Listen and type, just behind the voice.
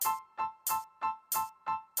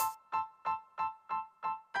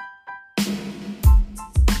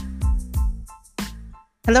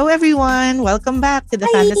Hello everyone! Welcome back to the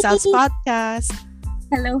Hi! Fantasals Podcast.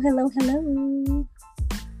 Hello.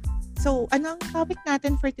 So, ano ang topic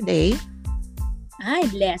natin for today? Ay,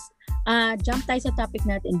 bless. Jump tayo sa topic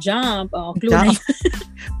natin. Jump. Clue Jump. na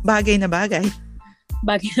Bagay na bagay.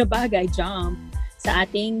 bagay na bagay. Jump. Sa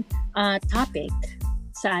ating topic.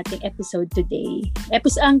 Sa ating episode today.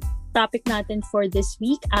 Ang topic natin for this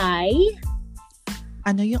week ay...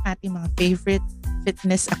 Ano yung ating mga favorite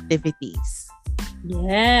fitness activities?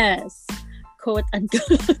 Yes.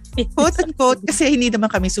 Quote-unquote. Quote-unquote kasi hindi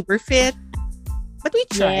naman kami super fit. But we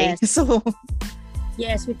try. Yes. So,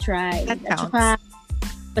 Yes, we try. that At counts. saka,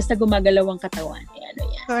 basta gumagalaw ang katawan. Yan.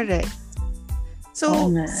 Correct. So,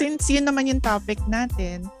 Oo nga. since yun naman yung topic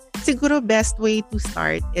natin, siguro best way to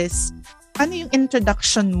start is ano yung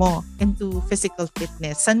introduction mo into physical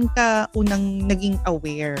fitness? Saan ka unang naging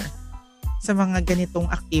aware sa mga ganitong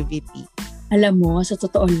activity? Alam mo, sa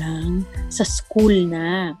totoo lang, sa school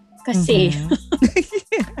na. Kasi,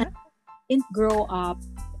 didn't grow up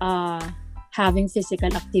having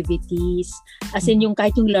physical activities. As in, yung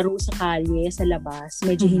kahit yung laro sa kalye, sa labas,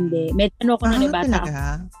 medyo hindi. Medyo ako na bata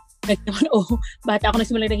ako. Bata ako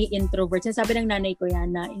nagsimula naging introvert. Sabi ng nanay ko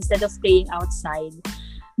yan na instead of playing outside,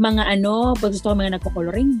 pag gusto ko mga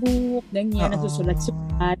nagko-coloring book, ganyan,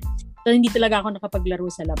 nagsusulat-sulat. So, hindi talaga ako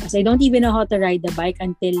nakapaglaro sa labas. I don't even know how to ride the bike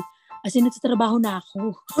until, as in, nagtatrabaho na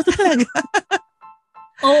ako. Talaga?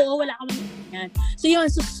 Oo, wala ka lang yan. So yun,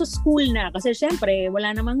 so school na. Kasi syempre,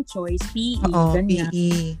 wala namang choice. PE, ganyan.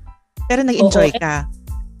 PE. Pero nag-enjoy ka?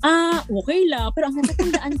 Okay lang. Pero ang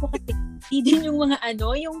natatandaan ko kasi, din yung mga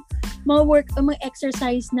yung mga mga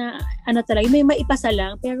exercise na talaga, may maipasa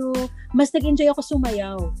lang. Pero mas nag-enjoy ako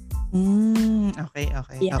sumayaw. Okay.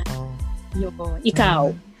 Yeah. Oo. Yun. Ikaw?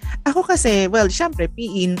 Ako kasi, syempre,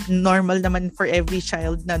 PE, normal naman for every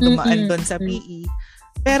child na dumaan doon sa PE.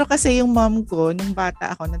 Pero kasi yung mom ko, nung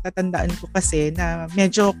bata ako, natatandaan ko kasi na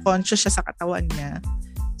medyo conscious siya sa katawan niya.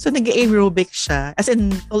 So, nag-aerobic siya. As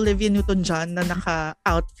in, Olivia Newton-John na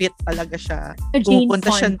naka-outfit talaga siya.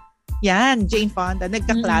 Pupunta siya. Yan, Jane Fonda.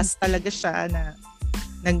 Nagka-class talaga siya na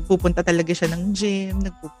nagpupunta talaga siya ng gym,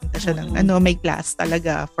 nagpupunta siya ng may class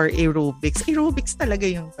talaga for aerobics. Aerobics talaga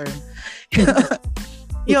yung term.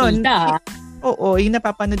 Yun. Oo, yung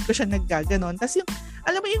napapanood ko siya naggaganon. Tapos yung,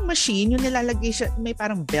 alam mo yung machine, yung nilalagay siya, may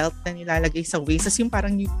parang belt na nilalagay sa waist. Tapos yung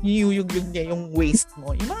parang yuyug niya yung waist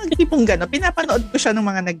mo. Yung mga tipong gano'n. Pinapanood ko siya ng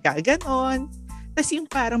mga naggaganon. Tapos yung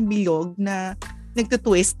parang bilog na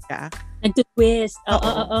nagtutwist ka. Nagtutwist.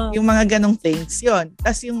 Oo. Yung mga ganong things. Yun.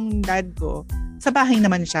 Tapos yung dad ko, sa bahay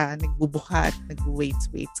naman siya, nagbubuhat, nag-weights,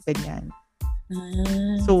 ganyan.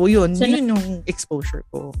 So yun yung exposure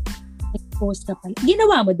ko. Exposed ka pala.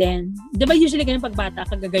 Ginawa mo din. Di ba usually ganun pag bata,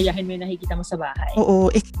 kagagayahin mo yung nakikita mo sa bahay?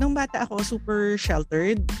 Oo. Nung bata ako, super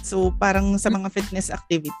sheltered. So, parang sa mga fitness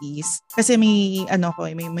activities. Kasi may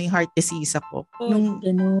heart disease ako.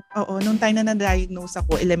 Nung time na na-diagnose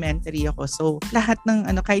ako, elementary ako. So, lahat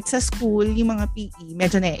ng kahit sa school, yung mga PE,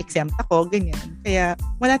 medyo na-exempt ako, ganyan. Kaya,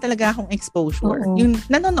 wala talaga akong exposure. Yung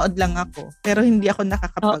nanonood lang ako. Pero hindi ako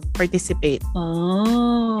nakakapag-participate.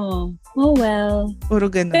 Oh, well.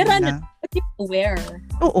 Puro ganun pero na. But you're aware.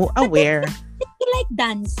 Oo, aware. Did you like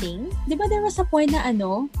dancing? Di ba there was a point na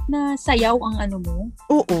na sayaw ang mo?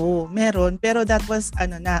 Oo, meron. Pero that was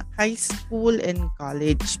high school and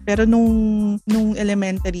college. Pero nung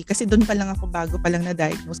elementary, kasi doon pa lang ako bago pa lang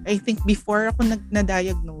na-diagnose. I think before ako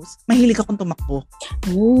na-diagnose, mahilig akong tumakbo.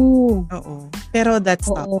 Oo. Pero that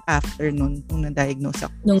stopped after nung na-diagnose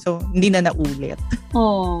ako. So, hindi na naulit.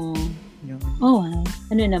 Oh. Oh,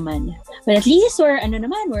 ano naman. But at least we're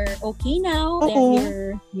okay now.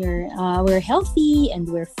 We're healthy and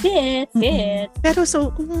we're fit. Pero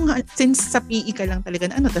so, since sa PE ka lang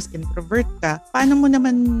talaga tapos introvert ka, paano mo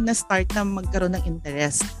naman na-start na magkaroon ng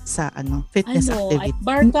interest sa fitness activity?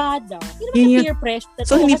 Barkada. Hindi naman peer pressure.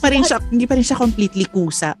 So, hindi pa rin siya completely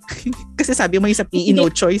kusa. Kasi sabi mo yung sa PE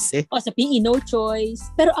no choice eh. Sa PE no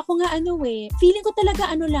choice. Pero ako nga feeling ko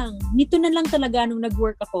talaga nito na lang talaga nung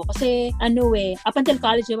nag-work ako. Kasi up until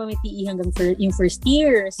college, diba, may PE hanggang yung first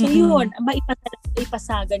year. So yun,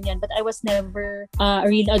 maipasa ganyan. But I was never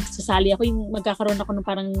really sasali ako. Yung magkakaroon ako ng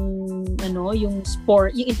parang yung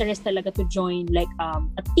sport, yung interest talaga to join like a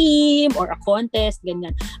team or a contest,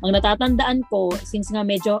 ganyan. Ang natatandaan ko, since nga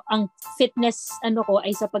medyo ang fitness ko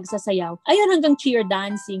ay sa pagsasayaw, ayun hanggang cheer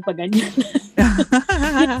dancing, pag ganyan.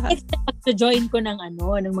 Pag-join ko ng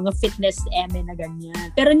mga fitness na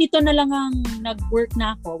ganyan. Pero nito na lang ang nag-work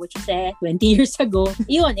na ako, which is 20 years ago.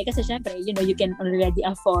 Yun, kasi syempre, you can already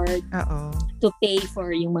afford to pay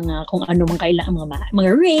for yung mga, kung ano mang kailangan,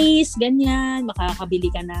 mga race, ganyan,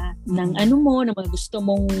 makakabili ka na ng ng mga gusto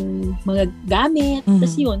mong mga gamit.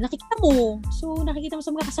 Tapos yun, nakikita mo. So, nakikita mo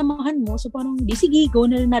sa mga kasamahan mo. So, parang, sige, go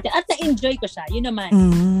na natin. At na-enjoy ko siya. Yun naman.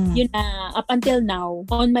 Yun na, up until now,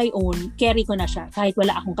 on my own, carry ko na siya kahit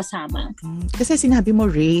wala akong kasama. Kasi sinabi mo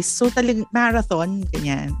race. So, talagang marathon,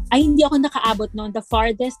 ganyan. Ay, hindi ako nakaabot noon. The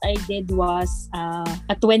farthest I did was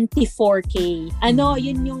a 24K.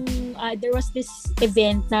 Yun yung, there was this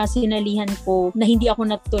event na sinalihan ko na hindi ako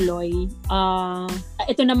natuloy.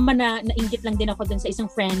 Ito naman na nainggit lang din ako dun sa isang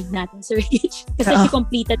friend natin, Sir Rich. Kasi she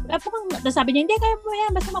completed. Tapos sabi niya, hindi, kaya mo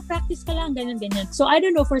yan. Basta mag-practice ka lang, ganyan. So, I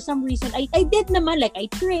don't know, for some reason, I did naman, like,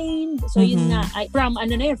 I trained. So, yun nga,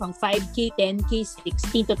 from 5K, 10K,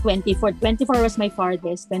 16 to 24. 24 was my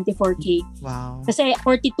farthest, 24K. Wow. Kasi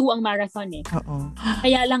 42 ang marathon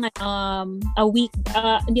Kaya lang, a week,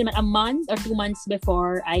 hindi naman, a month or 2 months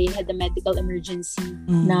before, I had a medical emergency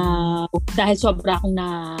na dahil sobra akong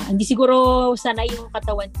hindi siguro sanay yung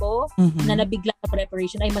katawan ko na nabigla sa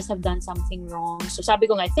preparation, I must have done something wrong. So sabi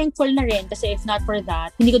ko nga, thankful na rin kasi if not for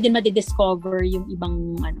that, hindi ko din madidiscover yung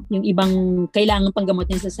ibang kailangan pang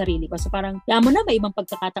gamutin sa sarili ko. So parang, mo na, may ibang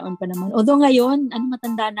pagkakataon pa naman. Although ngayon,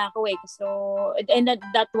 matanda na ako So, and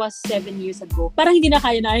that was 7 years ago. Parang hindi na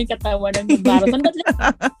kaya na yung katawan ng marathon. But like,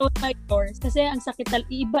 my course. Kasi ang sakit,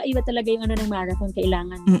 iba talaga yung ng marathon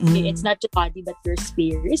kailangan. It's not your body but your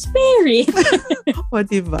spirit. O,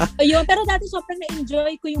 diba? Ayun, pero dati sobrang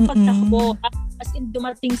na-enjoy ko yung pagtakbo. As in,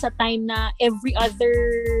 dumating sa time na every other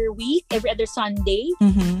week, every other Sunday,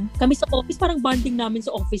 kami sa office, parang bonding namin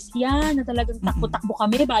sa office yan, na talagang takbo-takbo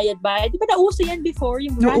kami, bayad-bayad. Di ba nauso yan before,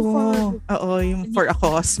 yung run for... Oo, yung for a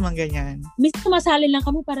cause, mga ganyan. Minsan sumasali lang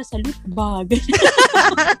kami para sa loot bag.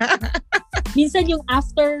 Minsan yung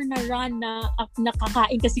after na run na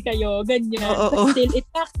nakakain kasi kayo, ganyan. But still, in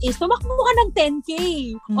fact, tumakbo ka ng 10K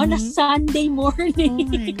on a Sunday morning.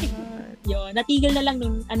 Oh my God. Yun, natigil na lang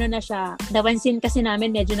nung na siya. Napansin kasi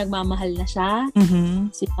namin, medyo nagmamahal na siya.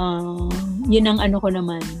 Yun ang ko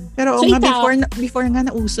naman. Pero so, before nga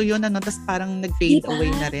nauso yun, tapos parang nag-fade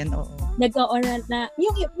away na rin. Nag-oral na.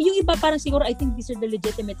 Yung iba parang siguro, I think these are the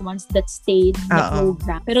legitimate ones that stayed na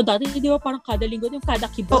program. Pero dati, di ba parang kada linggo, yung kada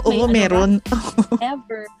kibot may meron.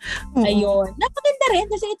 Ever. Ayun. Napaganda rin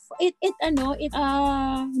kasi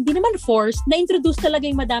hindi naman forced. Na-introduce talaga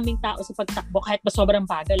yung madaming tao sa pagtakbo kahit ba sobrang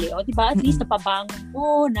bagal diba? At least napabangon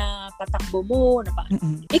mo, napatakbo mo,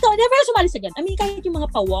 Ikaw, never sumali sa ganyan. I mean, kahit yung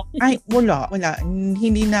mga pa-walk. Ay, wala.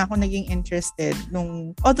 Hindi na ako naging interested.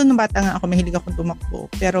 Although nung bata nga ako, mahilig akong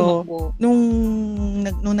tumakbo. Pero nung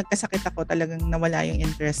nagkasakit ako, talagang nawala yung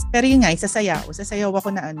interest. Pero yun nga, sasayaw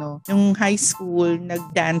ako na yung high school,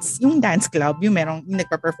 yung dance club, yung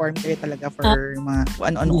nagpa-perform kayo talaga for mga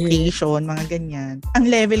ano-ano occasion, mga ganyan.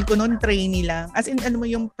 Ang level ko noon, trainee lang. As in,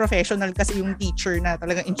 yung professional kasi yung teacher na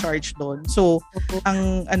talagang in charge doon. So,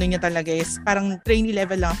 ang niya talaga is parang trainee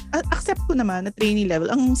level lang. Accept ko naman na trainee level.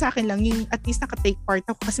 Ang sa akin lang, yung at least naka-take part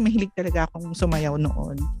ako kasi mahilig talaga akong sumayaw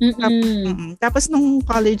noon. Tapos nung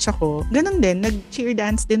college ako, ganun din, nag-cheer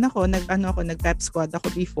dance din ako, nag-pep squad ako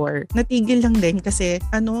before. Natigil lang din kasi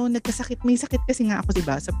nagkasakit, may sakit kasi nga ako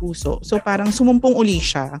diba sa puso. So parang sumumpong uli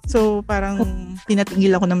siya. So parang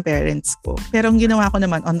tinatigil ako ng parents ko. Pero ang ginawa ko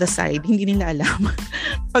naman on the side, hindi nila alam.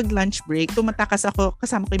 Pag lunch break, tumatakas ako,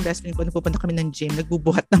 kasama ko yung best friend ko, nagpupunta kami ng gym,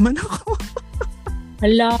 nagbubuhat naman ako.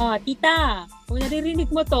 Hala, tita, kung naririnig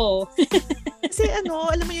mo to. Kasi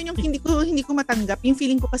alam mo yun yung hindi ko matanggap. Yung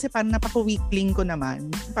feeling ko kasi parang napaka-weakling ko naman.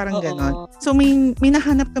 Parang ganon. So may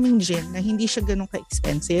nahanap kaming gym na hindi siya ganun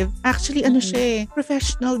ka-expensive. Actually, siya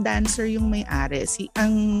professional dancer yung may-ari.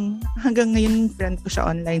 Hanggang ngayon friend ko siya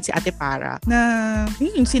online, si Ate Para. Na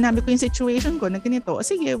yung sinabi ko yung situation ko na ganito.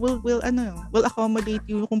 Sige, we'll accommodate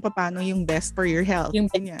you kung paano yung best for your health. Yung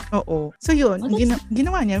ganyan. Oo. So yun,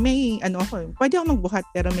 ginawa niya, may pwede ako magbuhat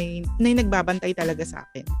pero may nagbabantay talaga sa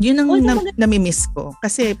akin. Yun ang nami-miss ko.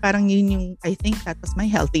 Kasi parang yun yung, I think that was my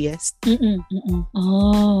healthiest.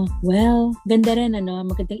 Oh, well, ganda rin,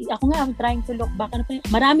 magandang. Ako nga, I'm trying to look back.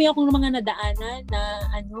 Marami akong mga nadaanan na,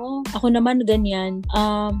 ako naman ganyan.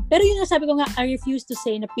 Pero yun nga, sabi ko nga, I refuse to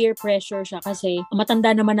say na peer pressure siya kasi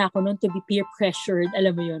matanda naman ako noon to be peer pressured.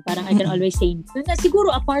 Alam mo yun, parang I can always say,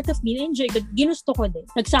 siguro a part of me, enjoy ko, ginusto ko din.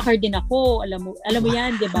 Nag-soccer din ako, alam mo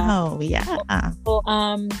yan, di ba? Oh, yeah. So,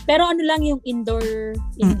 pero lang yung indoor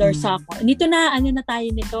soccer. Ito na, ano na tayo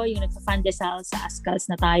nito, yung nagpa-pandesal sa Ascals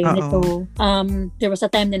na tayo nito. There was a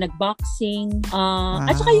time na nag-boxing.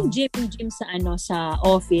 At saka yung gym sa sa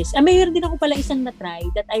office. Mayroon din ako pala isang na-try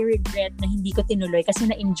that I regret na hindi ko tinuloy kasi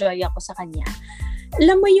na-enjoy ako sa kanya.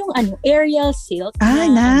 Alam mo yung aerial silk.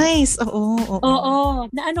 Nice. Oo.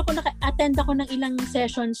 Na naka-attend ako ng ilang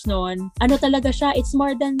sessions noon. Talaga siya, it's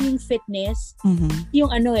more than yung fitness. Mm-hmm. Yung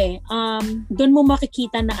doon mo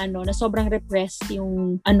makikita na na sobrang repressed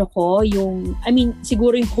yung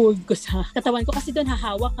siguro yung hold ko sa katawan ko kasi doon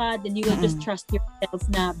hahawa ka, then you will just trust yourself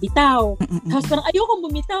na bitaw. Tapos parang ayokong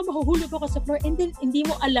bumitaw, mahuhulog ako sa floor, and then hindi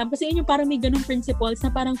mo alam kasi yun yung parang may ganung principles na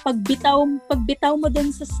parang pagbitaw mo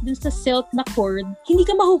dun sa silk na cord, hindi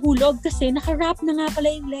ka mahuhulog kasi naka-wrap na nga pala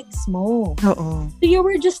yung legs mo. Oo. So you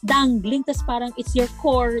were just dangling, tas parang it's your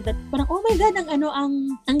core that parang, oh my God,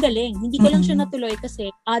 ang galing. Hindi ko lang siya natuloy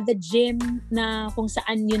kasi the gym na kung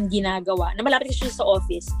saan yun ginagawa, na malapit siya sa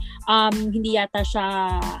office, hindi yata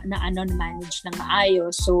siya na manage ng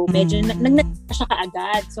maayos. So medyo nag-nag siya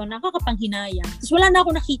kaagad. So nakakapanghinayang. Tapos wala na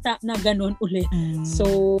ako nakita na ganun ulit.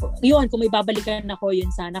 So yun, kung may babalikan ako,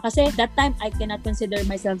 yun sana. Kasi that time, I cannot consider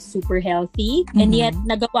myself super healthy. And yet,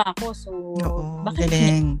 nagawa ko. So,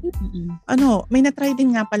 galing. May na-try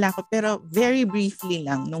din nga pala ako, pero very briefly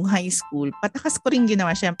lang, nung high school. Patakas ko rin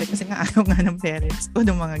ginawa, syempre, kasi nga ayaw nga ng parents ko,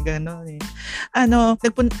 ng mga gano'n eh.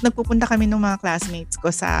 Nagpupunta kami ng mga classmates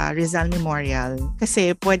ko sa Rizal Memorial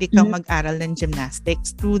kasi pwede kang mag-aral ng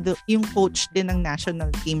gymnastics through yung coach din ng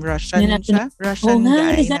national team. Russian siya. Russian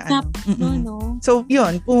guy na So,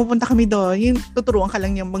 yun, pumupunta kami doon. Yung tuturuan ka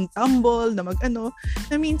lang niyang mag-tumble, na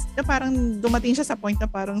na means na parang dumating siya sa point na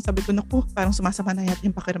parang sabi ko, naku, parang sumasama na yata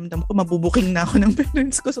yung pakiramdam ko, mabubuking na ako ng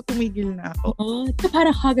parents ko, so tumigil na ako.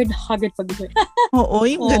 Parang haggard pag Oo,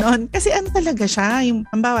 yung ganon. Kasi talaga siya, yung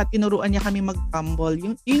halimbawa, tinuruan niya kami mag-tumble.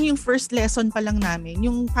 Yun yung first lesson pa lang namin,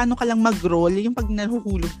 yung paano ka lang mag-roll, yung pag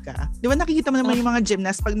nahuhulog ka. Di ba nakikita mo naman yung mga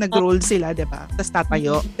gymnasts pag nag-roll sila, di ba? Tapos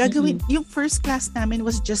tatayo. Gagawin, yung first class namin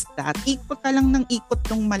was just that. Ikot ka lang ng ikot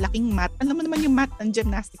ng malaking mat. Alam mo naman yung mat ng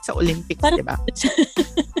gymnastics sa Olympics, di ba?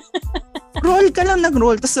 Roll ka lang,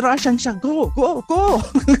 nag-roll. Tapos Russian siya, go!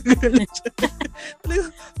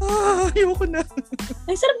 Ayoko na.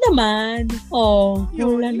 Ay, sarap naman.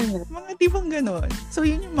 Wala na nga. Mga tipong ganon. So,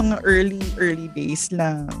 yun yung mga early days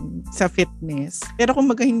lang sa fitness. Pero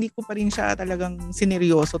kumbaga, hindi ko pa rin siya talagang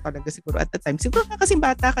sineryoso talaga siguro at the time. Siguro nga kasi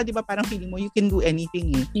bata ka, di ba, parang feeling mo, you can do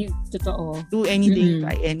anything eh. Totoo. Do anything,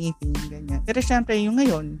 try anything, ganyan. Pero syempre, yung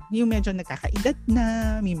ngayon, yung medyo nagkakaedad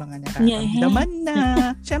na, may mga nararamdaman na.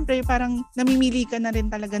 Syempre, parang namimili ka na rin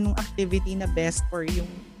talaga nung activity na best for yung.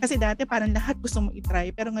 Kasi dati parang lahat gusto mo i-try,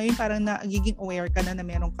 pero ngayon parang nagiging aware ka na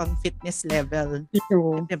meron kang fitness level.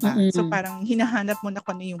 True. Diba? So parang hinahanap mo na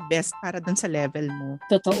kung ano yung best para dun sa level mo.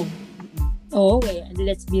 Totoo.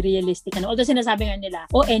 Let's be realistic. Although sinasabi nga nila,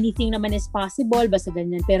 anything naman is possible, basta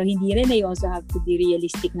ganyan. Pero hindi rin, you also have to be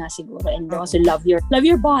realistic nga siguro and also love your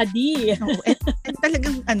body. And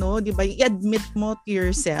talagang di ba, i-admit mo to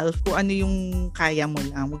yourself kung ano yung kaya mo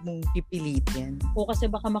lang. Huwag mong pipilitin.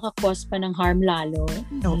 Kasi baka makakos pa ng harm lalo.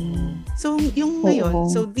 So, yung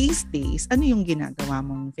ngayon, so these days, ano yung ginagawa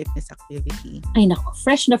mong fitness activity? Ay nako,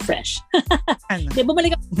 fresh na fresh.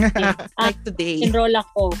 Bumalik ako. Like today. Enroll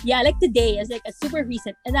ako. Yeah, like today. As like a super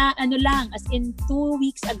recent. As in 2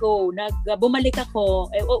 weeks ago, bumalik ako,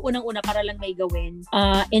 unang-una para lang may gawin.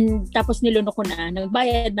 And tapos nilunok ko na,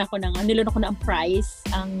 nagbayad na ako nilunok ko na ang price,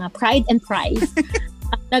 ang Pride and Price.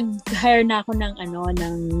 Nag-hire na ako ng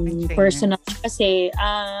personal kasi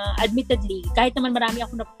admittedly kahit naman marami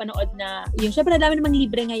ako napapanood na yung syempre dami namang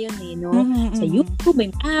libre ngayon sa YouTube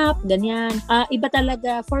may app ganyan, iba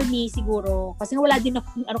talaga for me siguro kasi wala din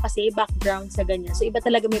ako background sa ganyan, so iba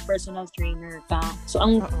talaga may personal trainer ka, so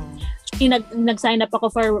ang nag-sign up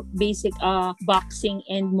ako for basic boxing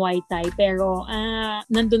and Muay Thai, pero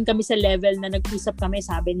nandun kami sa level na nag-usap kami,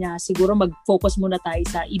 sabi niya siguro mag-focus muna tayo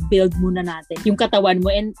sa i-build muna natin yung katawan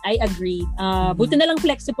mo, and I agree. Buti na lang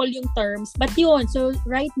flexible yung terms, but yun, so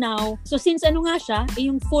right now, so since nga siya,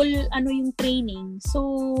 yung full yung training,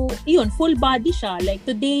 so yun, full body siya, like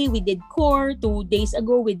today we did core, 2 days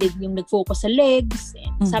ago we did yung nag-focus sa legs,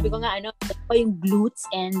 and sabi ko nga yung glutes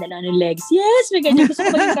and legs, yes, may ganyan, gusto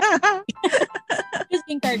ko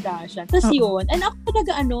maging Kardashian. Tapos yun. And ako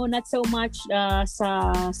talaga not so much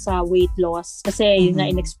sa weight loss. Kasi yun nga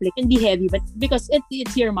in-explain. Can be heavy, but because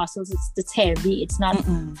it's your muscles, it's heavy. It's not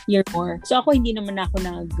your core. So ako hindi naman ako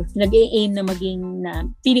nag-aim na maging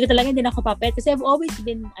feeling ko talaga hindi na ako papet. Kasi I've always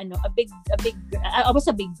been a big I was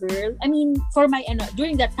a big girl. I mean, for my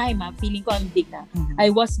during that time feeling ko I'm big na. I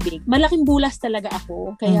was big. Malaking bulas talaga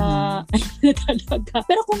ako. Kaya, talaga.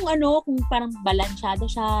 Pero kung parang balansyado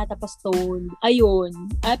siya, tapos toned, ayun.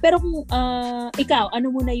 Pero kung, ikaw, ano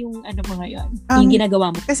muna yung mo ngayon? Yung ginagawa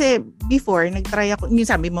mo? Kasi before, nag-try ako, yung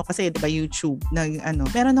sabi mo kasi, diba, YouTube,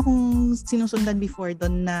 meron akong sinusundan before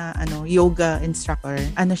doon na, yoga instructor.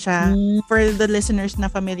 Ano siya, for the listeners na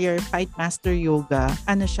familiar, Fight Master Yoga,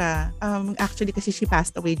 actually kasi she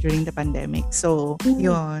passed away during the pandemic. So,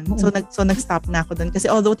 yun. So nag-stop na ako doon. Kasi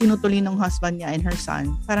although tinutuloy ng husband niya and her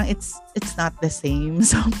son, parang it's not the same.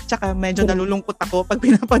 So, tsaka medyo nalulungkot ako pag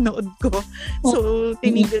pinapanood ko. So,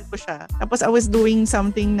 tinigil ko siya. Tapos I was doing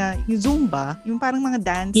something na yung Zumba, yung parang mga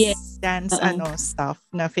dance stuff,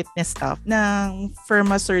 na fitness stuff,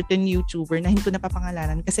 from a certain YouTuber na hindi ko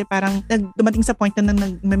napapangalanan. Kasi parang dumating sa point na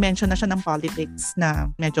nag-mention na siya ng politics na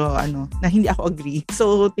medyo na hindi ako agree.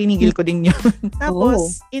 So, tinigil ko din yun.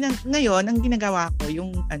 Tapos, ngayon, ang ginagawa ko,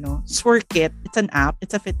 yung Sworkit, it's an app,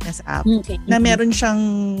 it's a fitness app, na meron siyang,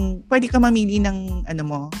 pwede ka mamili ng,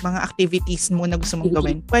 mga activities mo na gusto mong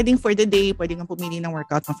gawin. Pwedeng for the day, pwede kang pumili ng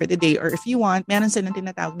workout mo for the day, or if you want, meron silang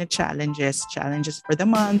tinatawag na challenges for the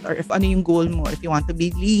month, or if ano yung goal mo, if you want to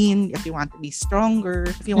be lean, if you want to be stronger,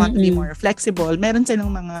 if you want to be more flexible, meron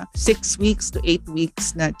silang mga 6 weeks to 8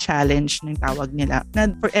 weeks na challenge ng tawag nila, na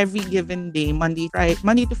for every given day, Monday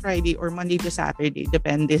to Friday or Monday to Saturday,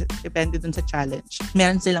 depende dun sa challenge.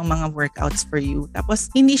 Meron silang mga workouts for you. Tapos,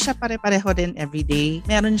 hindi siya pare-pareho rin everyday.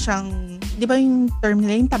 Meron siyang, di ba yung term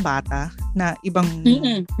nila, yung Tabata, na ibang,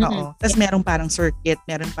 Tapos meron parang circuit,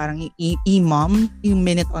 meron parang EMOM, yung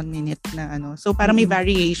minute on minute na So, parang may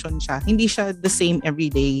variation siya. Hindi siya the same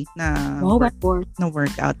everyday na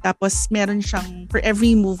workout. Tapos, meron siyang, for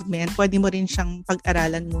every movement, pwede mo rin siyang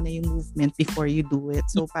pag-aralan muna yung movement before you do it.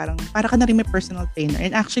 So, para ka na rin may personal trainer.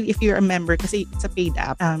 And actually, if you're a member, kasi it's a paid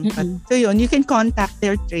app. So, yun, you can contact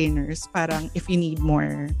their trainers parang if you need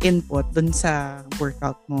more input dun sa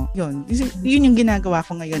workout mo. Yun yung ginagawa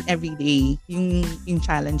ko ngayon every day, yung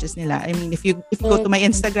challenges nila. I mean, if you go to my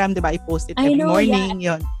Instagram, diba, I post it every morning.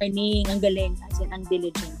 Yeah. Yun. Morning, ang galing. As in, ang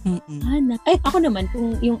diligent. Ako naman,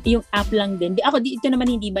 kung yung app lang din. Ito naman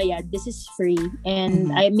hindi bayad. This is free.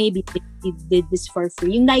 And I maybe did this for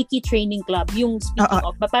free. Yung Nike Training Club, yung speaking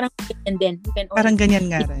of, parang and then you can parang ganyan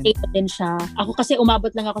nga rin. Din siya. Ako kasi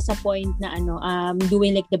umabot lang ako sa point na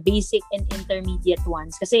doing like the basic and intermediate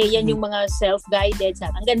ones. Kasi yan yung mga self-guided.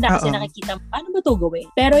 Ang ganda kasi nakikita mo, paano ba to gawin?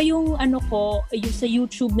 Pero yung yung sa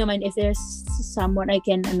YouTube naman, if there's someone I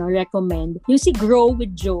can recommend, yung si Grow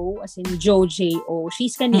with Joe, as in Joe J.O.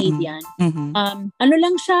 She's Canadian.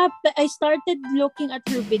 Lang siya, I started looking at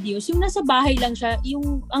her videos. Yung nasa bahay lang siya,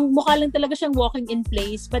 yung ang mukha lang talaga siyang walking in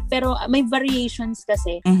place, pero may variations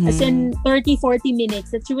kasi. As in 30-40 minutes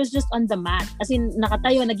that she was just on the mat. As in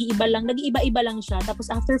nakatayo, nag-iiba-iba lang siya. Tapos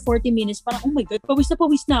after 40 minutes, parang oh my God, pawis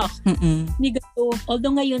na ako. Hindi gato.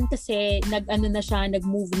 Although ngayon kasi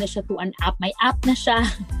nag-move na siya to an app. May app na siya.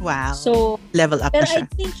 Wow. So level up na siya. Pero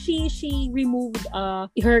I think she removed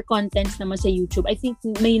her contents naman sa YouTube. I think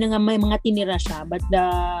may mga tinira siya, but the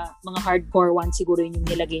mga hardcore ones siguro yung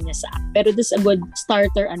nilagay niya sa app. Pero this a good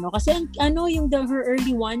starter kasi yung her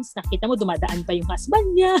early ones, nakita mo dumadaan pa yung husband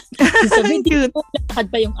niya. Sa video, lakad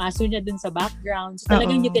pa yung aso niya dun sa background. So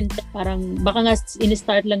talagang you can parang baka nga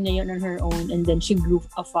in-start lang niya yun on her own and then she grew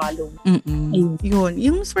a follow. Yun.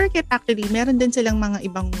 Yung Sworkit actually, meron din silang mga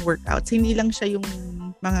ibang workouts. Hindi lang siya yung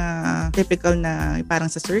mga typical na parang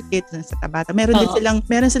sa circuit, sa Tabata. Meron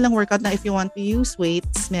silang workout na if you want to use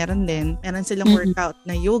weights, meron silang workout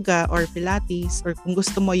na yoga or pilates, or kung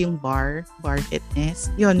gusto mo yung bar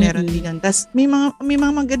fitness. Yun, meron din yun. Tapos may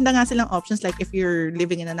mga maganda nga silang options, like if you're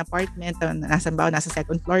living in an apartment, nasa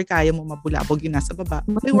second floor ka, ayaw mo mabulabog yung nasa baba.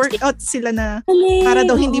 May workout sila na para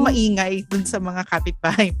daw hindi maingay dun sa mga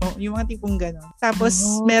kapitbahay mo. Yung mga tipong gano'n.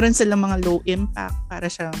 Tapos meron silang mga low impact para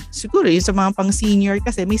siya, siguro yung sa mga pang senior,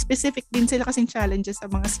 kasi may specific din sila kasing challenges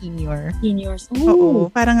sa mga seniors.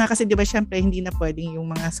 Oo. Para nga kasi 'di ba syempre hindi na pwedeng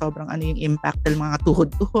yung mga sobrang yung impact ng mga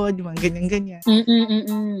tuhod-tuhod, yung mga ganyan-ganyan.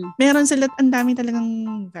 Meron sila, ang dami talagang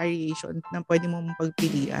variation na pwede mong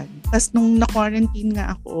pagpilian. Tapos nung na-quarantine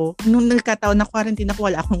nga ako, nung nagkataon na quarantine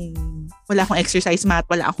ako, wala akong exercise mat,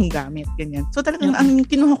 wala akong gamit, ganyan. So talagang ang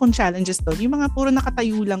kinuha kong challenges doon, yung mga puro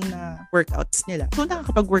nakatayo lang na workouts nila. So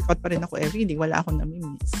nakakapag-workout pa rin ako everyday, wala akong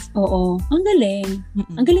nami-miss. Oo. Ang galing.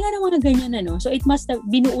 Ang galing nga ng mga ganyan, So it must have,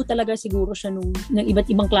 binuo talaga siguro siya ng iba't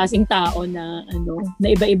ibang klaseng tao na, na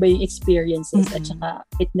iba-iba yung experiences at saka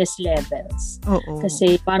fitness levels. Oo.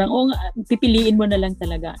 Kasi parang, pipiliin mo na lang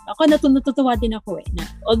talaga. Ako, natutuwa din ako na,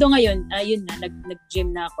 although ngayon, ayun na,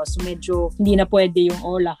 nag-gym na ako, so medyo hindi na pwede yung,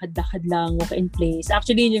 lakad-lakad lakad lang, walk in place.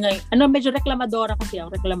 Actually, yun nga, medyo reklamadora kasi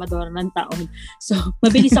ako, reklamadora ng taon. So,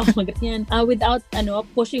 mabilis ako mag-ganyan without,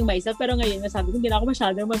 pushing myself. Pero ngayon, sabi ko, hindi na ako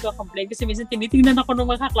masyadong magka-complain kasi minsan tinitingnan ako ng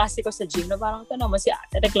mga kaklase ko sa gym na parang, ito naman si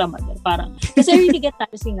ate, reklamador. Parang, kasi I really get that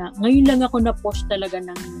kasi nga, ngayon lang ako na-push talaga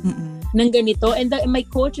ng ganito. And my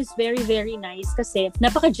coach is very, very nice kasi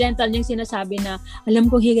napaka-gentle niyang sinasabi na, alam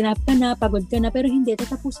ko, higanap ka na, pagod ka na, pero hindi,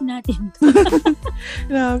 tatapusin natin.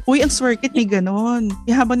 Uy, ang Swerkit may ganon.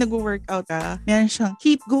 Habang nag-workout meron siyang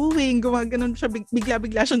keep going, gumaganon siya,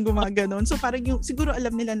 bigla-bigla siyang gumaganon. So parang siguro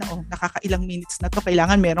alam nila na, nakakailang minutes na to,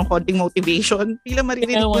 kailangan merong konting motivation. Pila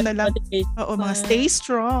maririnig ko na lang, mga stay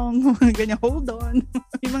strong, mga ganyan, hold on.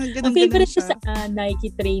 Yung mga ganon-ganon siya. Favorite siya sa Nike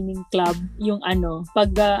Training Club, yung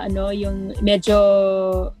pag yung medyo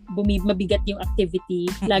mabigat yung activity,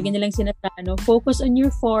 lagi nilang sinasabi, focus on your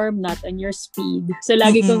form, not on your speed. So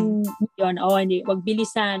lagi kong hindi, wag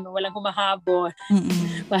bilisan, walang humahabol.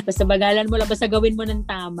 Basta bagalan mo lang, basta gawin mo ng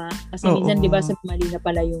tama. Kasi minsan, di ba, sa mali na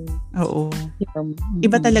pala yung form.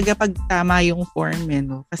 Iba talaga pag tama yung form,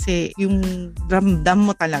 no? Kasi yung ramdam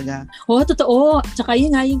mo talaga. Totoo. Tsaka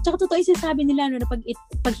yun nga, tsaka totoo yung sinasabi nila, na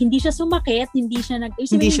pag hindi siya sumakit, hindi siya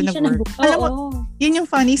nag-work. Alam mo, yun yung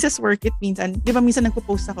funny sa Swerkit minsan. Di ba minsan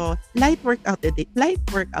nagpo-post ako, light workout today.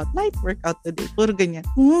 Puro ganyan.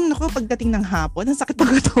 Naku, pagdating ng hapon, ang sakit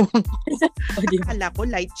ng katawan ko. Akala ko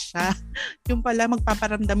light siya. Yung pala,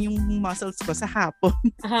 magpaparamdam yung muscles ko sa hapon.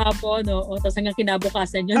 Tapos hanggang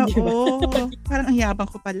kinabukasan yun, di ba? Parang ang yabang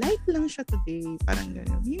ko pa, light lang siya today. Parang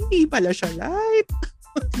gano'n. Hindi pala siya light.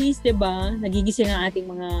 At least, diba, nagigising ang ating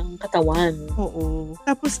mga katawan. Oo.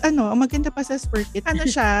 Tapos, ang maganda pa sa Swerkit,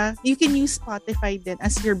 siya, you can use Spotify din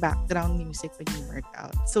as your background music when you work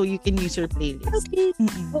out. So, you can use your playlist. Okay.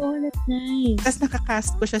 Oo, that's nice. Tapos,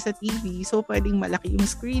 nakacast ko siya sa TV. So, pwedeng malaki yung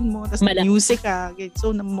screen mo. Tapos, music ka.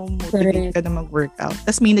 So, namomotivate ka na mag-workout.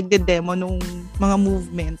 Tapos, may nagde-demo nung mga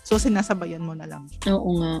movement. So, sinasabayan mo na lang.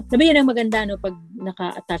 Oo nga. Diba yan ang maganda, pag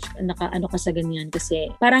naka-attach, ka sa ganyan.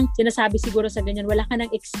 Kasi, parang sinasabi siguro sa ganyan, wala ka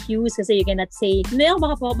ng excuse kasi you cannot say, hindi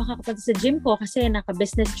ako makakapunta sa gym ko kasi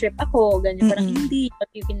naka-business trip ako, ganyan. Parang hindi, but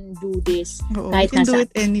you can do this. Kahit you can do it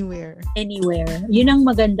anywhere. Yun ang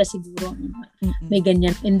maganda siguro. May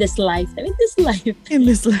ganyan in this life. Yun.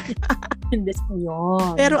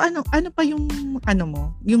 Pero ano pa yung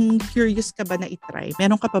yung curious ka ba na itry?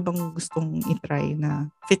 Meron ka pa bang gustong itry na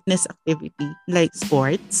fitness activity? Like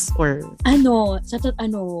sports? Or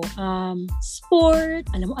sport,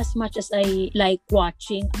 alam mo, as much as I like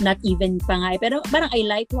watching, not even pa nga, pero parang I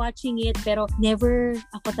like watching it, pero never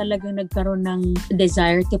ako talagang nagkaroon ng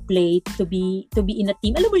desire to play, to be in a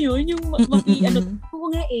team. Alam mo yun, yung oo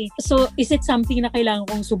nga eh. So, is it something na kailangan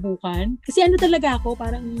kong subukan? Kasi talaga ako,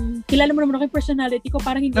 parang, kilala mo naman ako yung personality ko,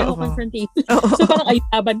 parang hindi ako confrontative. So, parang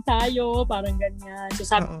laban tayo, parang ganyan. So,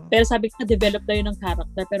 pero sabi ko, develop tayo ng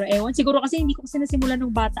character. Pero ewan, siguro kasi hindi ko kasi nasimulan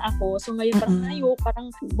nung bata ako. So, ngayon parang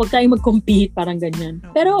wag tayong mag-compete, parang ganyan.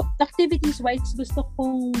 Pero, activities-wise, gusto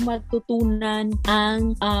kong matutunan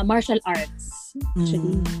ang martial arts.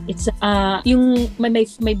 Actually, it's yung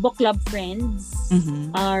my book club friends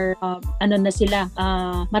are na sila,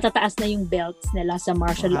 matataas na yung belts nila sa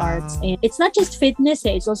martial arts, and it's not just fitness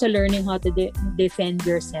it's also learning how to defend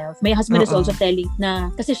yourself. My husband is also telling na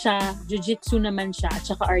kasi siya jiu-jitsu naman siya at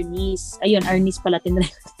saka Arnis pala tinry.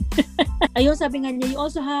 Ayun, sabi nga niya, you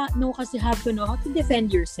also have to know how to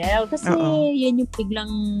defend yourself kasi yan yung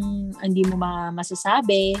biglang hindi mo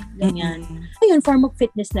masasabi, ganyan. Ayun, form of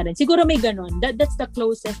fitness na rin. Siguro may ganon. That's the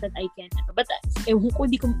closest that I can. But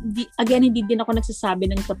hindi din ako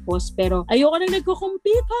nagsasabi ng tapos, pero ayoko nang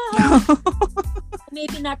nagko-compete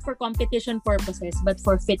Maybe not for competition purposes, but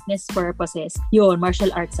for fitness purposes. Yun, martial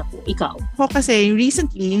arts ako. Ikaw? Ako kasi,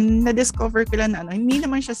 recently, yung na-discover ko lang hindi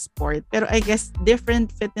naman siya sport, pero I guess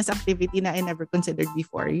different fitness activity na I never considered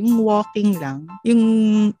before. Yung walking lang. Yung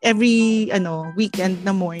every, weekend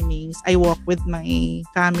na mornings, I walk with my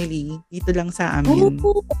family dito lang sa amin.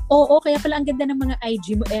 Oo, kaya pala ang ganda ng mga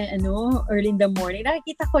IG mo, early in the morning.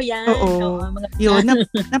 Nakikita ko yan. Oo. Yun,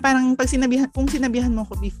 na parang kung sinabihan mo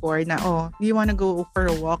ko before na, do you wanna go for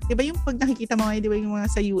a walk? Diba yung pag nakikita mo ngayon, diba yung mga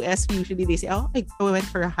sa US, usually they say, I went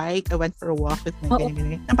for a hike, I went for a walk with my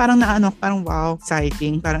ganyan. Na parang parang wow,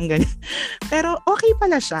 exciting, parang ganyan. Pero okay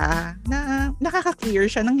pala siya, na nakaka-clear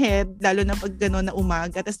siya ng head, lalo na pag gano'n na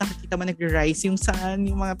umaga, tapos nakikita mo nag-rise yung sun,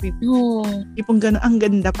 yung mga tipong gano'n, ang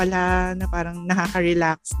ganda pala, na parang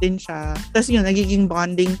nakaka-relax din siya. Tapos yun, nagiging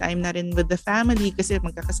bonding time na rin with the family kasi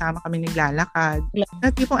magkakasama kami naglalakad.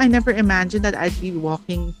 Na tipong I never imagined that I'd be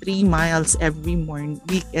walking 3 miles every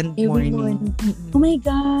weekend every morning. Oh my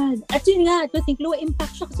God. At yun nga, to think, low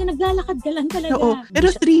impact siya kasi naglalakad ka lang talaga. Oo. Pero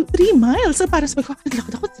 3 miles. So para sabi ko,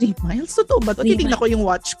 naglakad ako 3 miles. Totoo ba? Titignan ko yung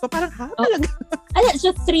watch ko. Parang, talaga.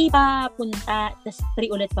 So 3 pa punta, tapos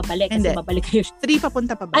 3 ulit pabalik. Kasi babalik kayo. 3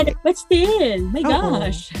 papunta pabalik. But still, my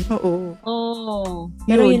gosh. Oo.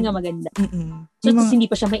 Pero yun nga maganda. So, hindi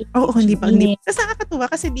pa siya Oo, hindi pa. Tapos nakakatuwa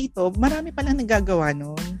kasi dito, marami palang nagagawa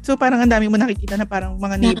nun. So, parang ang dami mo nakikita na parang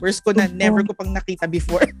mga neighbors ko na never ko pang nakita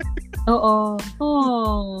before. Oo.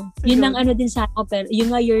 Yun ang din sa ako. Pero yun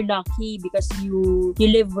nga, you're lucky because you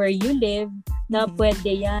live where you live na pwede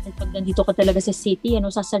yan. Pag nandito ka talaga sa city,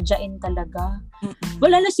 sasadyain talaga.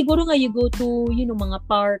 Wala na siguro nga you go to, mga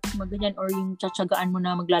parks, ganyan, or yung tsatsagaan mo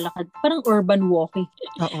na maglalakad. Parang urban walking.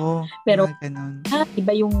 Oo. Pero,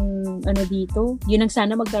 iba yung dito. Yun ang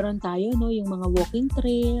sana magkaroon tayo, no? Yung mga walking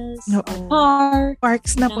trails,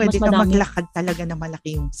 parks na pwede ka maglakad talaga na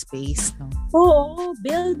malaki yung space, no? Oo.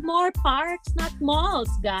 Build more parks, not malls,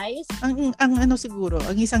 guys. Ang siguro,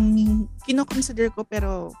 ang isang kino-consider ko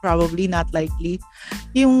pero probably not likely,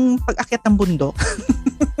 yung pag-akyat ng bundok.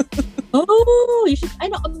 You should,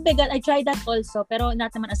 oh my God, I tried that also, pero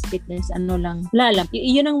not naman as fitness, lang. Lalam.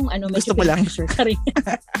 Yun ang, gusto ko lang.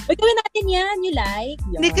 Gawin natin yan, you like?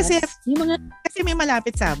 Yes. Hindi kasi may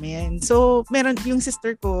malapit sa amin. So, meron yung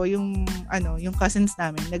sister ko, yung cousins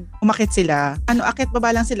namin, umakit sila. Akit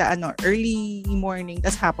baba lang sila, early morning,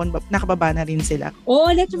 tas hapon, nakababa na rin sila.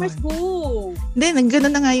 Let's go! Hindi,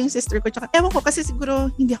 gano'n na nga yung sister ko. Tsaka, ewan ko, kasi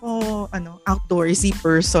siguro, hindi ako, outdoorsy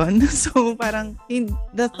person. So, parang,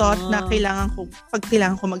 the thought na pag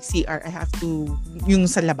kailangan ko mag-CR, I have to, yung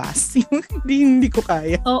sa labas. hindi ko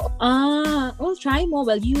kaya. Try mo.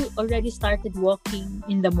 Well, you already started walking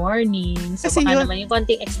in the morning. So, kasi baka naman yung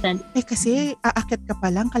konting extent. Kasi, aakit ka pa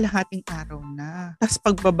lang kalahating araw na. Tapos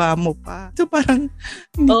pagbaba mo pa. So, parang,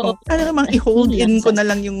 i-hold in ko na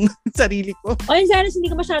lang yung sarili ko. Sana hindi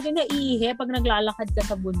ka masyadong naiihi pag naglalakad ka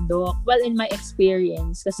sa bundok. Well, in my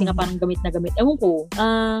experience, kasi nga parang gamit na gamit. Ewan ko.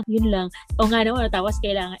 Yun lang. Tapos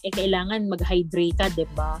kailangan mag-hydrate ka,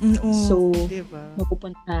 diba? So, diba?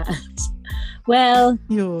 Mapupunta. Well,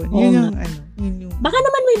 yun yung baka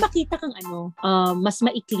naman may makita kang mas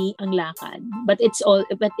maikli ang lakad, but it's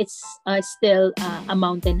still a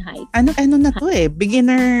mountain hike. Na to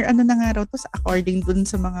beginner na nga raw to according dun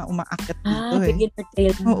sa mga umaakyat dito beginner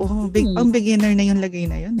trail. Oo, ang beginner na yung lagay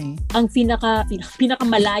na yun Ang pinaka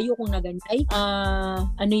malayo kung nagantay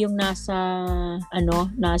yung nasa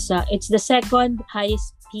it's the second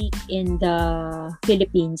highest peak in the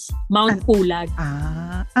Philippines, Mount Pulag.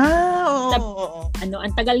 Oo.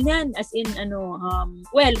 Ang tagal niyan, as in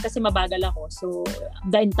well, kasi mabagal ako. So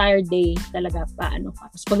the entire day talaga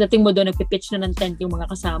Tapos pagdating mo doon, nagpi-pitch na ng tent yung mga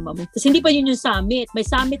kasama mo. Kasi hindi pa yun yung summit. May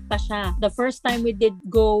summit pa siya. The first time we did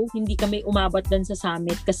go, hindi kami umabot doon sa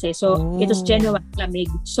summit kasi. So it was genuine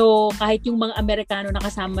lamig. So kahit yung mga Amerikano na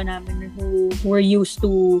kasama namin who were used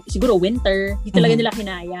to siguro winter, hindi talaga nila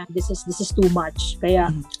kinaya. This is too much.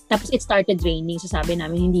 Kaya tapos it started raining. So sabi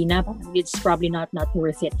namin, hindi na. It's probably not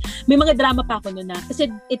worth it. May mga drama pa ako noon na.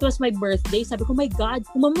 Kasi it was my birthday. Sabi ko, my God,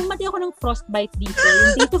 mamamatay ako ng frostbite dito.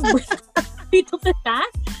 Yung date of birth. Date of the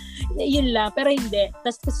yun lang. Pero hindi.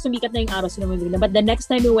 Tapos sumikat na yung araw sila mabigla. But the next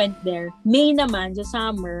time we went there, May naman, sa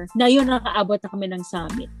summer, na yun nakaabot na kami ng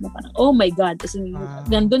summit. Na parang, oh my God. Tapos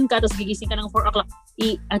nandun ka, tapos gigising ka ng 4 o'clock.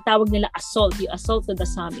 Ang tawag nila assault. You assault to the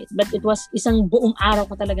summit. But it was isang buong araw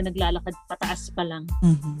ko talaga naglalakad pataas pa lang.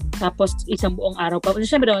 Tapos isang buong araw pa.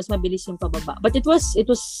 Siyempre, mas mabilis yung pababa. But it was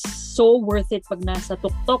so worth it pag nasa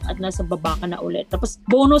tuktok at nasa baba ka na ulit. Tapos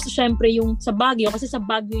bonus siyempre yung sa Baguio. Kasi sa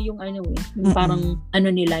Baguio yung yung parang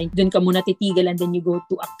nila, doon ka muna titigil and then you go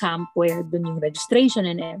to a camp where doon yung registration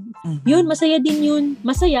and everything. Yun, masaya din yun.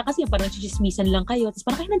 Masaya kasi parang chismisan lang kayo. Tapos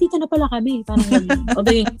parang, nandito na pala kami. Parang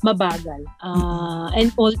although yung mabagal. And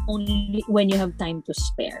only when you have time to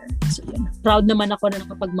spare. So yun. Proud naman ako na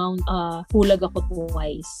nakapag-Mount Pulag ako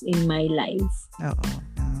twice in my life. Oo.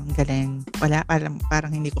 Ang galing. Wala,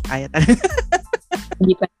 parang hindi ko kaya talaga.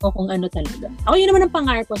 Hindi pa ako kung talaga. Ako yun naman ang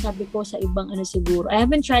pangarap ko. Sabi ko sa ibang siguro. I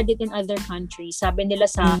haven't tried it in other countries. Sabi nila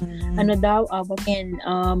sa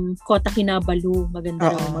Kota Kinabalu.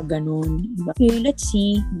 Maganda raw mag-ganon. Okay, let's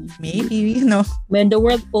see. Maybe, when the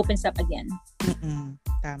world opens up again.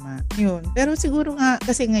 Tama. Yun. Pero siguro nga,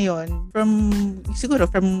 kasi ngayon, from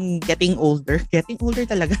getting older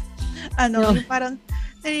talaga. Yung parang,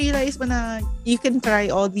 na-realize mo na you can try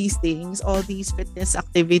all these things, all these fitness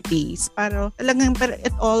activities. Pero talagang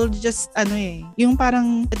it all just yung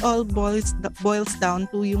parang it all boils down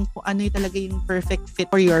to yung kung ano yung talaga yung perfect fit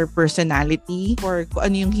for your personality, or kung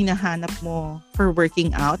ano yung hinahanap mo for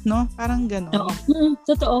working out, no? Parang gano'n. Oo.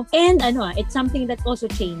 Totoo. And it's something that also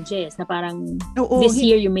changes na parang this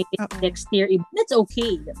year you make it, next year that's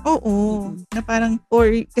okay. Diba? Oo. Na parang, or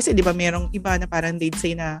kasi di ba merong iba na parang they'd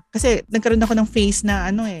say na, kasi nagkaroon ako ng phase na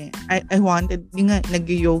I wanted, yung nga,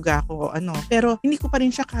 nag-yoga ako, pero hindi ko pa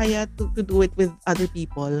rin siya kaya to do it with other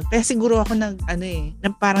people. Kaya siguro ako na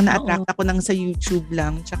parang na-attract ako ng sa YouTube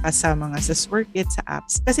lang, tsaka sa mga sa Workit, sa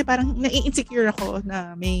apps. Kasi parang na-insecure ako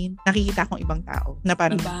na may nakikita akong ibang tao. Na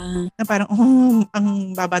parang, ang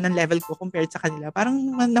baba ng level ko compared sa kanila. Parang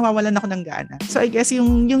nawawalan ako ng gana. So I guess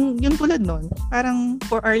yung tulad nun, parang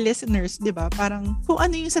for our listeners, di ba? Parang kung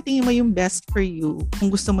ano yung sa tingin mo yung best for you,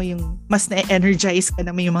 kung gusto mo yung mas na-energize ka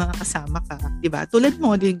na may mga kasama ka, di ba? Tulad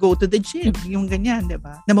mo, go to the gym, yung ganyan, di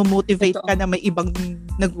ba? Na motivate ka na may ibang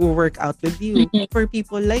nag-workout with you. For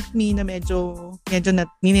people like me na medyo na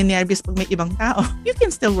nininervous pag may ibang tao, you can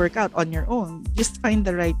still work out on your own. Just find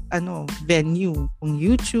the right venue. Kung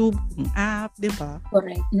YouTube, kung app, di ba?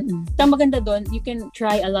 Correct. Ang maganda doon, you can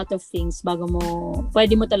try a lot of things bago mo,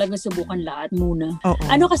 pwede mo talaga subukan lahat muna.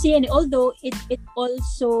 Kasi yan, although it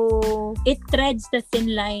treads the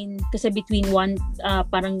thin line kasi between one,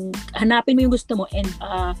 parang hanapin mo yung gusto mo and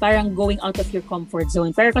parang going out of your comfort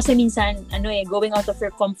zone. Pero kasi minsan, going out of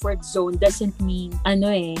your comfort zone doesn't mean,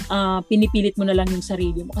 pinipilit mo na lang yung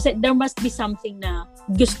sarili mo. Kasi there must be something na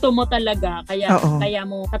gusto mo talaga, kaya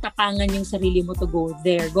mo tatapangan yung sarili mo to go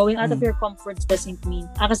there. Going out of your comfort doesn't mean,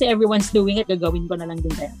 kasi everyone's doing it, gagawin ko na lang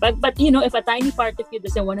din kaya. But if a tiny part of you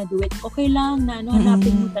doesn't wanna do it, okay lang na,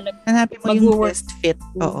 hanapin mo talaga. Hanapin mo yung best fit.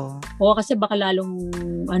 Oo, kasi baka lalong,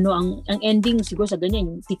 ang ending siguro sa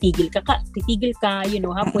ganyan, yung titigil ka,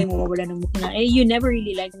 halfway mo mawala ng mukha na, you never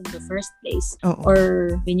really liked in the first place.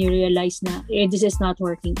 Or when you realize na, this is not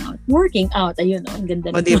working out. Ayun, ang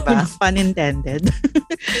ganda. Diba? Pun intended.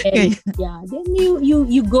 And, then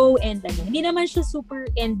you go and hindi naman siya super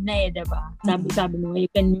end na diba? Sabi mo, you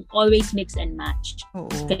can always mix and match.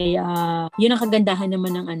 Kaya, yun ang kagandahan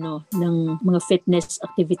naman ng mga fitness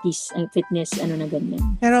activities, fitness, na ganyan.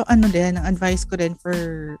 Pero din, ang advice ko rin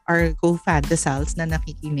for our co-fadasals na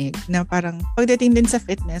nakikinig, na parang, pagdating din sa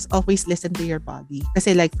fitness, always listen to your body.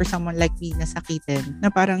 Kasi like, for someone like me na sakitin, na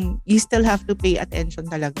parang, you still have to pay attention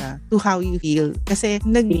talaga to how you feel. Kasi,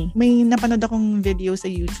 may napanood akong video sa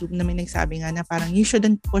YouTube na may nagsabi nga na parang, you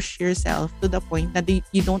shouldn't push yourself to the point na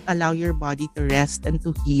you don't allow your body to rest and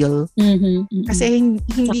to heal. Kasi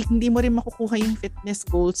hindi mo rin makukuha yung fitness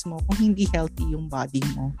goals mo kung hindi healthy yung body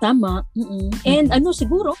mo. Tama. And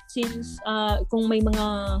siguro, since kung may mga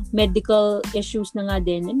medical issues na nga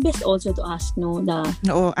din, and best also to ask the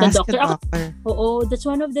doctor. That's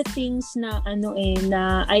one of the things na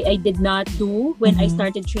na I did not do when I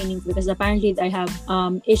started training, because apparently I have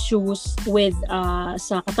issues with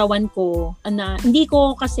sa katawan ko na hindi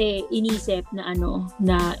ko kasi inisip na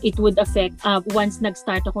na it would affect once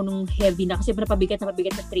nag-start ako nung heavy na, kasi napabigat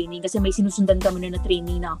na training, kasi may sinusundan kami na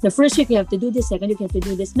training na the first week you have to do this, second week you have to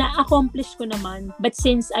do this. Na-accomplish ko naman, but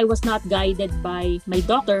since I was not guided by my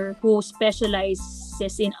doctor who specializes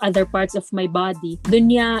in other parts of my body,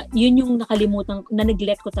 yun yung nakalimutan,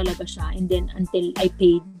 na-neglect ko talaga siya, and then until I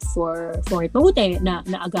paid for it. Mabuti na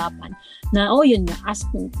naagapan na yun nga, ask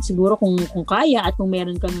siguro kung kaya, at kung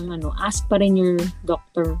meron kang ask pa rin your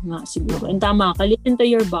doctor nga siguro. And tama ka, listen to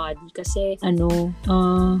your body, kasi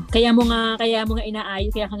kaya mo nga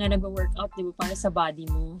inaayos, kaya ka nga nag-workout, di ba, para sa body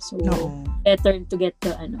mo. So better to get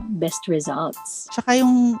the best results. Tsaka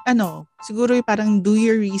yung siguro yung parang do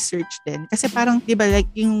your research din, kasi parang di ba, like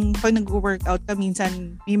yung pag nag-workout ka,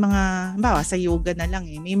 minsan may mga, sa yoga na lang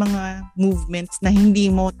may mga movements na hindi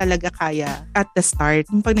mo talaga kaya at the start.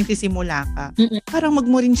 Yung pag nagsisimula ka, parang wag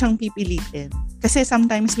mo rin siyang pipilitin. Kasi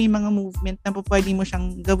sometimes may mga movement na pwede mo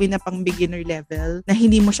siyang gawin na pang beginner level, na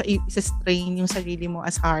hindi mo siya isa-strain yung sarili mo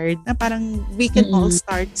as hard, na parang we can all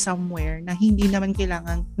start somewhere, na hindi naman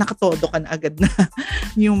kailangan nakatodo ka na agad na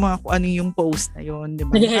yung mga kung ano yung pose na yun, di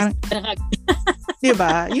ba?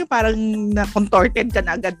 Diba? Yung parang na-contorted ka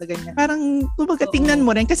na agad na ganyan. Parang, kumbaga, tingnan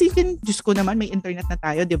mo rin. Kasi Diyos ko naman, may internet na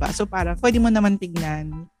tayo, diba? So parang, pwede mo naman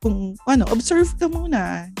tingnan. Kung, observe ka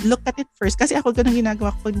muna. Look at it first. Kasi ako ganun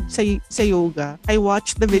ginagawa ko sa yoga. I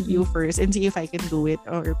watch the video first and see if I can do it.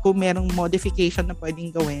 Or kung merong modification na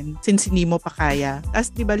pwedeng gawin since hindi mo pa kaya.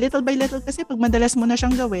 Tapos, diba, little by little, kasi pag madalas mo na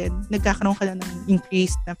siyang gawin, nagkakaroon ka na ng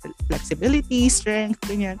increased na flexibility, strength,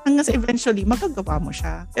 ganyan. Hanggang sa eventually, magagawa mo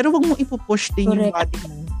siya. Pero wag mo ipupush din yung body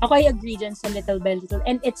mo. Ako I agree dyan sa little by little.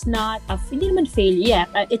 And it's not, hindi naman failure.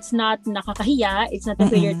 It's not nakakahiya. It's not a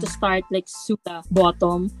failure to start like super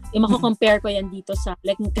bottom. Yung mako-compare ko yan dito sa,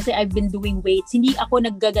 like, kasi I've been doing weights. Hindi ako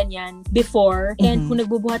naggaganyan before. And kung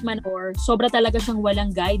nagbubuhat man or sobra talaga siyang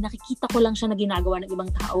walang guide, nakikita ko lang siya na ginagawa ng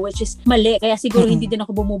ibang tao, which is mali. Kaya siguro hindi din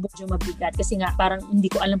ako bumubudyo mabigat kasi nga parang hindi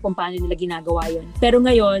ko alam kung paano nila ginagawa yun. Pero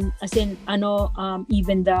ngayon, as in,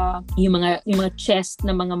 even yung mga chest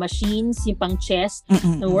na mga machines, yung pang chest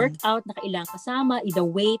na workout na kailangan kasama, either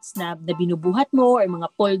weights na binubuhat mo or mga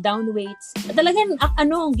pull down weights. Talagang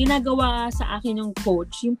ang ginagawa sa akin yung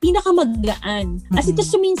coach, yung pinakamagaan. As in,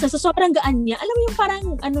 just minsan, sa sobrang gaan niya, alam mo yung parang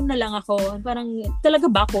na lang ako, parang talaga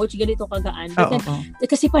ba coach, ganito kagaan?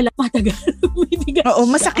 Kasi pala matagal. Oo,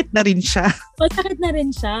 masakit na rin siya. Masakit na rin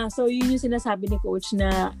siya. So, yun yung sinasabi ni coach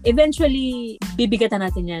na eventually, bibigatan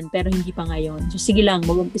natin yan, pero hindi pa ngayon. So, sige lang,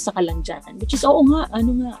 mag-umpisa ka lang dyan. Which is, oo nga,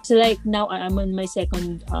 So, like, now, I'm on my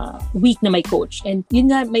second week na my coach. And yun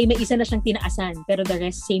nga, may isa na siyang tinaasan, pero the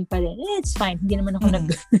rest, same pa rin. It's fine. Hindi naman ako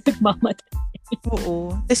nagmamatay.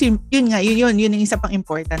 Oo. Kasi yun yung isa pang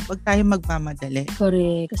important. Huwag tayo magmamadali.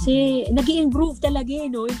 Correct. Kasi nag-i-improve talaga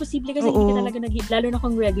no? Imposible kasi hindi ka talaga lalo na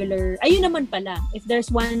kung regular. Ayun naman pala. If there's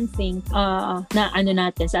one thing na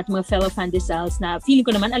natin sa ating mga fellow Fandesals na feeling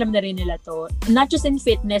ko naman alam na rin nila to. Not just in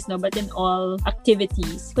fitness, no? But in all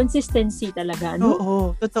activities. Consistency talaga, no?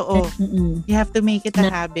 Oo. Totoo. You have to make it a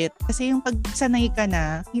habit. Kasi yung pag sanay ka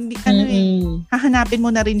na, hindi ka hahanapin mo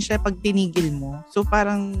na rin siya pag tinigil mo. So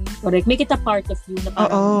parang... Correct. Make it a part of you. Na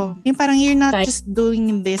parang, yung parang you're not just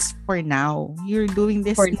doing this for now. You're doing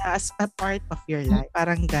this as a part of your life.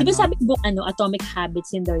 Parang gano'n. Diba sabi book, Atomic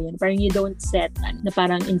Habits in there yun. Parang you don't set, na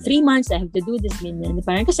parang in 3 months, I have to do this, minyan.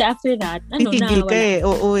 Parang kasi after that, titigil ka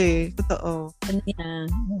Oo Totoo.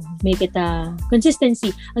 Make it a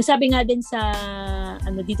consistency. Ang sabi nga din sa,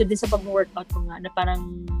 dito din sa pag-workout ko nga, na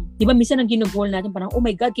parang, di ba minsan ang ginugol natin, parang, oh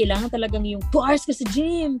my God, kailangan talagang yung 2 hours ka sa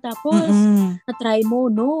gym. Tapos, na-try mo,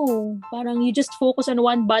 no. Parang you just focus on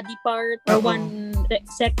one body part or one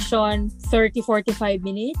section, 30-45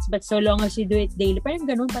 minutes. But so long as you do it daily, parang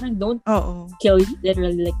ganun, parang don't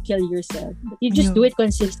literally like kill yourself. But you just do it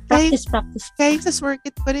consistently. Practice. Kahit sa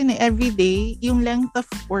workout pa rin every day, yung length of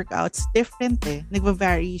workouts different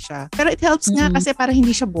nagva-vary siya. Pero it helps nga kasi para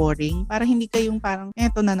hindi siya boring. Para hindi kayong parang,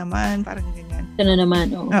 eto na naman, parang ganyan. Ito na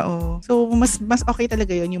naman, Oo. So, mas okay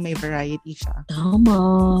talaga yun yung may variety siya. Tama.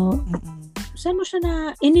 Saan mo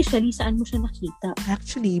siya initially, saan mo siya nakita?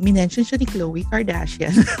 Actually, minention siya ni Khloe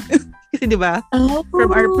Kardashian. Kasi di ba?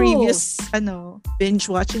 From our previous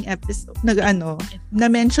binge watching episode,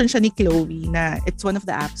 na-mention siya ni Khloe na it's one of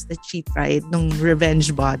the apps that she tried nung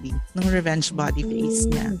revenge body face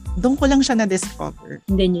niya. Doon ko lang siya na-discover.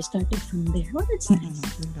 And then you started from there. Oh, that's nice.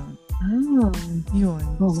 Yun.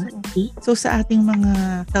 So sa ating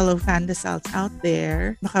mga fellow Fandesals out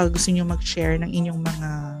there, baka gusto nyo mag-share ng inyong mga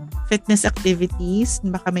fitness activities,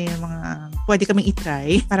 baka may mga pwede kaming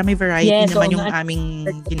itry para may variety naman yung aming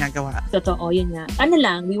ginagawa. Totoo, yun nga.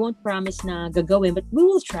 We won't promise na gagawin, but we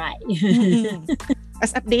will try.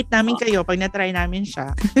 As update namin kayo pag na-try namin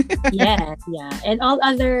siya. Yeah. And all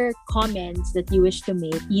other comments that you wish to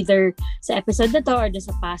make, either sa episode na to or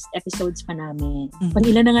sa past episodes pa namin.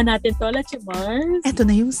 Pag-ilan na nga natin to, Mars? Ito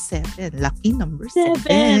na yung 7. Lucky number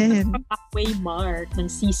 7. Halfway mark ng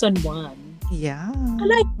season 1. Yeah.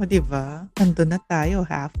 O diba? Nandun na tayo.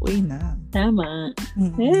 Halfway na. Tama.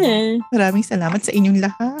 Maraming salamat sa inyong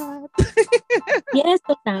lahat. Yes,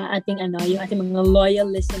 sa ating yung ating mga loyal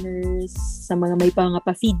listeners, sa mga may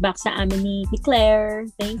pa-feedback sa amin ni Claire.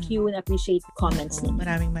 Thank you and appreciate the comments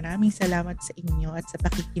ninyo. Maraming salamat sa inyo at sa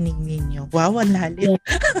pakikinig ninyo. Wow, ang lalim.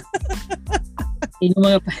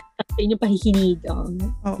 Inyong pahikinig.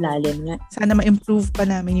 Lalim nga. Sana ma-improve pa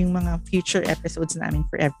namin yung mga future episodes namin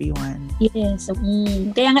for everyone. Yes.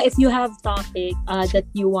 Kaya nga, if you have topic that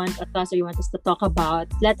you want us or you want us to talk about,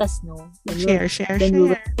 let us know. Share.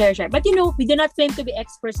 But we do not claim to be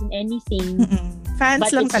experts in anything.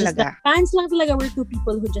 Fans lang talaga. Fans lang talaga. We're two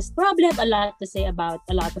people who just probably have a lot to say about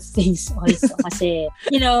a lot of things also. Kasi,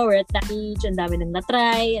 we're at that age, ang dami nang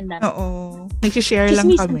na-try, ang dami. Oo. Nag-share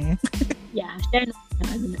lang kami. Yeah, share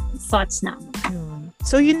thoughts namin.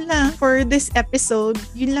 So, yun lang for this episode.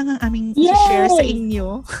 Yun lang ang aming share sa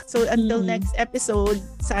inyo. So, until next episode,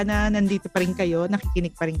 sana nandito pa rin kayo,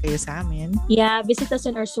 nakikinig pa rin kayo sa amin. Yeah, visit us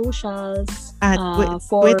on our socials. At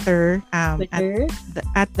Twitter, at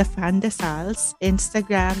the Fandesals,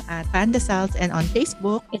 Instagram at Fandesals, and on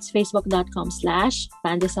Facebook, it's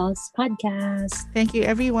facebook.com/Fandesalspodcast. Thank you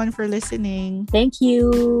everyone for listening. Thank you.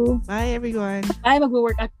 Bye everyone. Bye,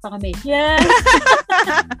 mag-workout pa kami. Yeah.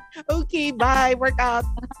 Okay, bye. Workout.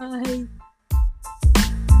 Bye.